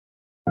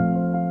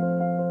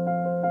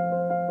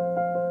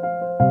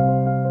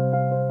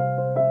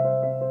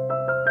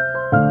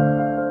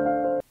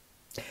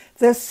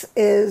This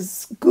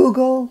is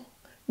Google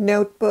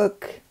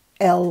Notebook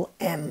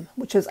LM,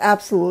 which is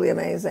absolutely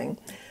amazing.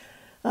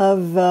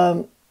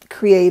 I've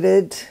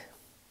created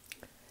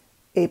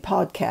a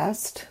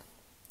podcast.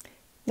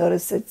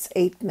 Notice it's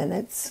 8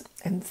 minutes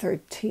and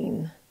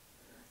 13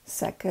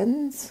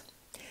 seconds.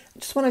 I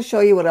just want to show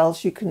you what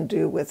else you can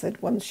do with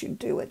it once you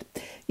do it.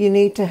 You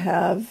need to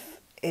have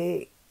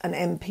an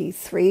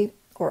MP3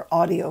 or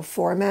audio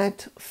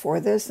format for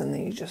this, and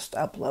then you just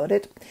upload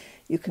it.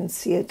 You can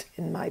see it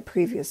in my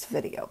previous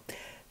video.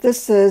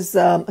 This is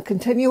a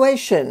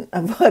continuation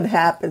of what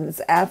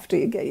happens after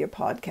you get your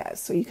podcast,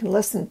 so you can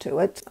listen to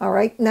it. All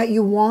right, now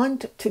you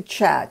want to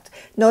chat.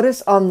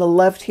 Notice on the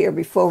left here,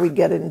 before we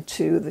get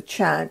into the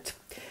chat,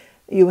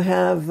 you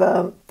have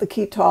the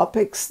key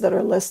topics that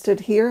are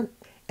listed here,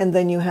 and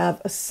then you have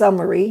a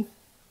summary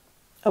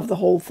of the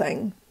whole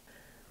thing,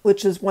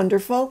 which is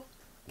wonderful.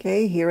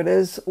 Okay, here it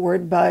is,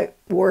 word by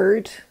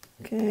word.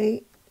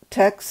 Okay,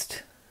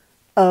 text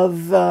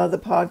of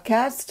the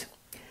podcast.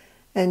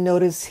 And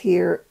notice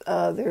here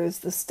there's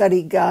the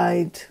study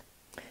guide,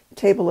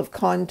 table of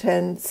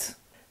contents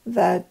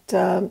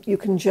that you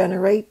can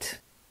generate.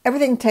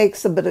 Everything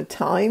takes a bit of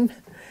time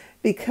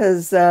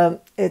because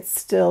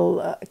it's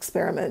still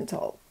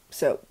experimental.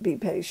 So be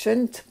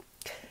patient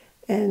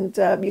and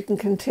you can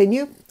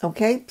continue.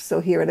 Okay, so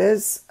here it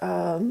is.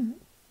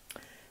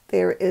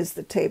 There is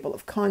the table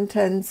of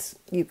contents.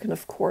 You can,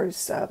 of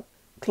course,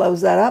 close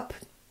that up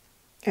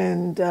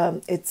and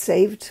it's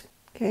saved.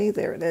 Okay,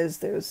 there it is.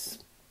 There's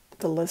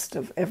the list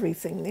of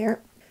everything there.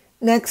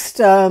 Next,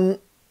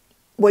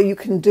 what you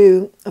can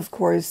do, of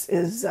course,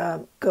 is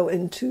go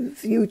into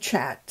view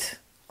chat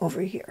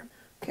over here.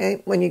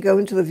 Okay, when you go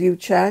into the view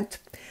chat,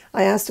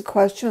 I asked a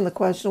question, and the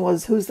question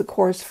was, who's the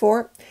course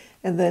for?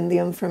 And then the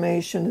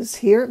information is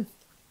here.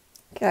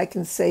 Okay, I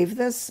can save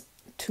this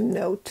to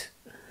note.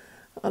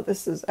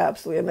 This is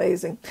absolutely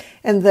amazing.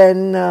 And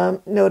then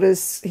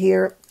notice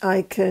here,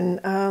 I can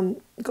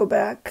go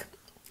back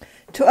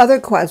to other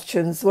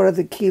questions. What are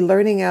the key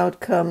learning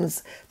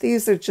outcomes?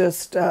 These are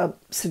just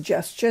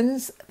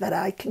suggestions that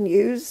I can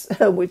use,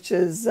 which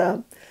is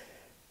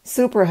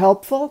super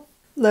helpful.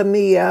 Let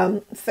me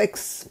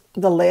fix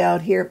the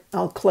layout here.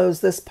 I'll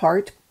close this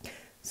part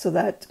so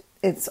that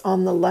it's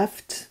on the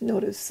left.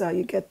 Notice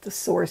you get the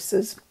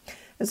sources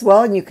as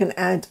well, and you can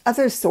add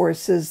other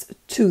sources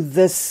to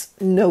this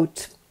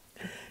notebook.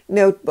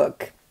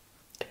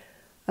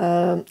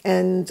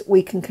 And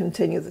we can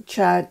continue the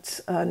chat.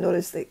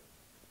 Notice that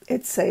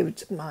it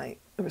saved my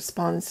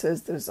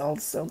responses. There's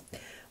also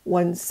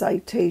one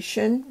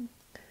citation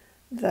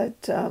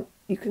that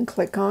you can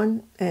click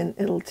on and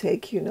it'll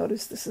take you.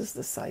 Notice this is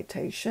the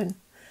citation.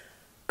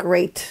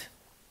 Great.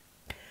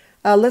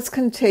 Let's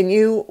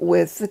continue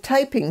with the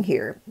typing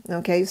here.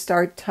 Okay,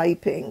 start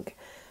typing.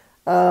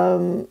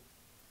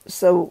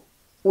 So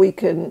we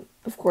can,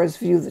 of course,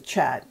 view the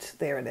chat.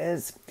 There it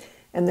is.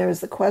 And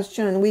there's the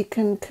question, and we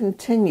can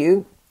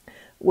continue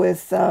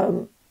with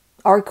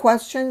our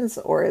questions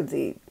or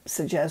the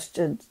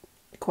suggested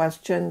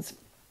questions.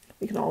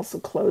 We can also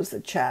close the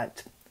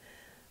chat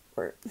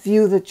or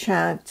view the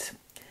chat.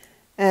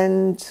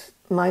 And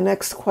my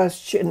next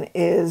question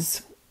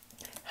is,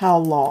 how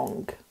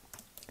long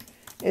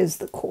is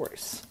the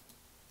course?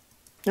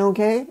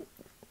 Okay.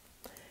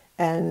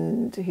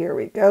 And here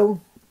we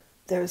go.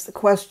 There's the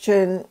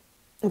question.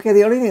 Okay,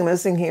 the only thing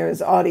missing here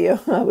is audio.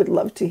 I would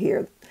love to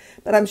hear,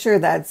 but I'm sure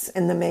that's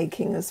in the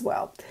making as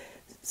well.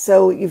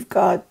 So you've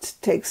got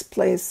takes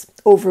place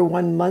over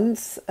 1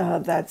 month.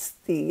 That's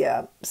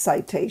the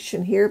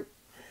citation here.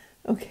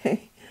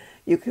 Okay,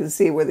 you can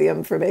see where the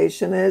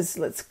information is.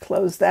 Let's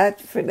close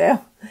that for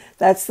now.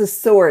 That's the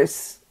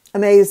source.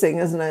 Amazing,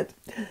 isn't it?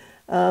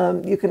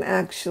 You can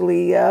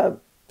actually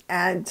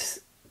add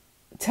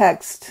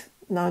text,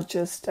 not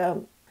just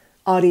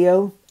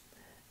audio,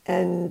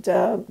 and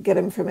get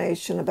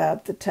information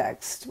about the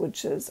text,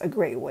 which is a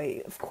great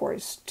way, of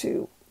course,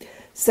 to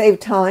save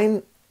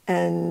time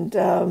and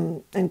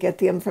get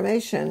the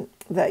information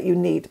that you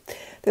need.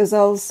 There's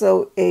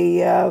also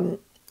a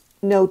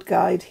note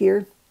guide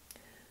here,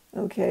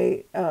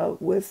 okay,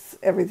 with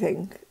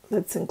everything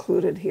that's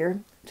included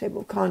here.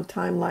 Table of contents,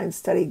 timeline,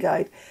 study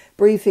guide,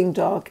 briefing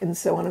doc, and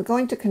so on. I'm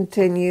going to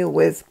continue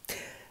with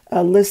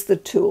list the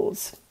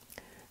tools.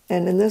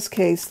 And in this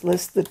case,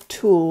 list the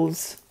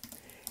tools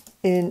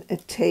in a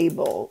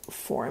table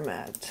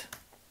format.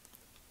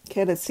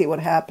 Okay, let's see what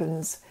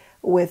happens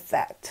with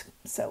that.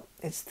 So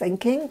it's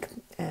thinking,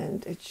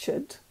 and it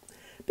should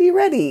be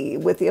ready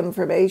with the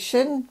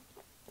information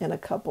in a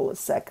couple of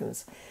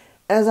seconds.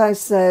 As I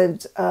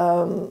said,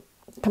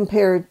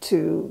 compared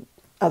to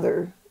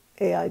other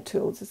AI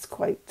tools, it's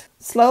quite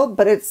slow,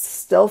 but it's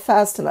still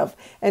fast enough.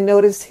 And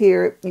notice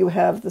here you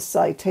have the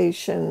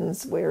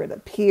citations where it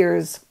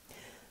appears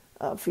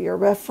for your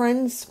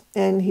reference,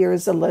 and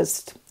here's a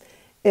list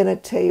in a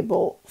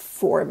table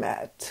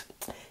format.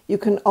 You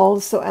can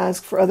also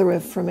ask for other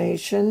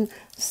information,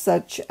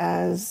 such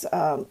as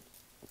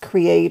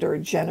create or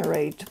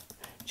generate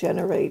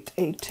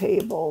a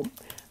table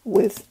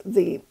with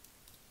the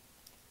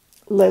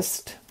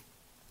list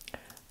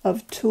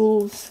of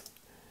tools,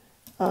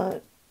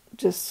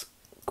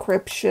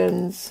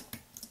 descriptions,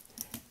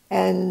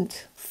 and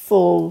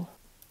full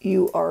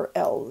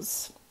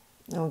URLs.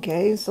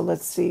 Okay, so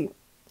let's see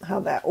how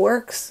that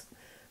works.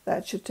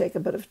 That should take a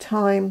bit of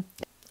time.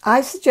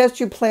 I suggest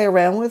you play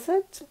around with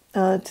it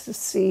to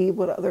see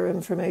what other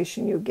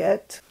information you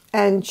get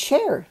and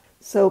share.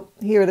 So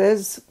here it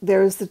is.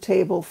 There's the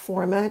table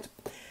format.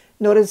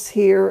 Notice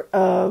here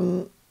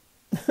some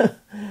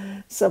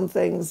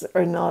things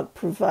are not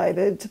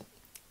provided.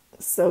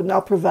 So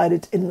not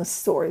provided in the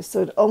source.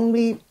 So it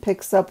only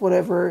picks up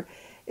whatever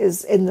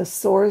is in the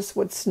source.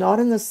 What's not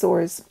in the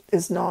source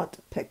is not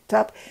picked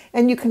up.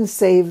 And you can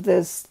save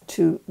this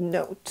to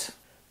Note.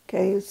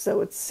 Okay,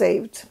 so it's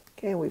saved.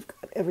 Okay, we've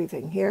got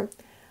everything here.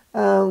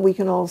 We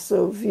can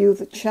also view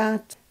the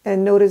chat.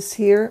 And notice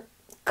here,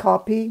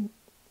 copy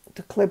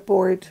to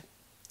clipboard.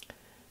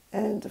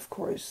 And of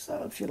course,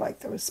 if you like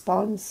the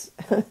response,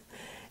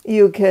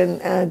 you can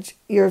add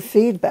your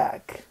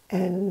feedback.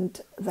 And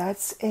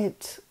that's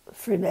it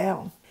for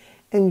now.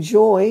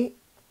 Enjoy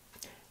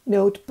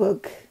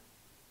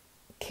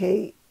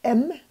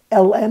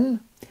NotebookLM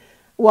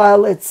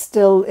while it's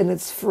still in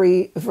its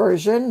free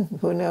version.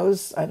 Who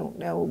knows? I don't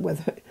know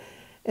whether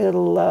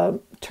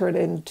it'll turn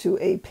into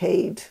a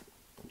paid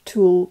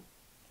tool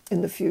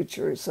in the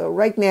future. So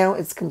right now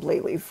it's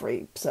completely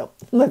free. So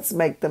let's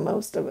make the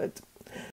most of it.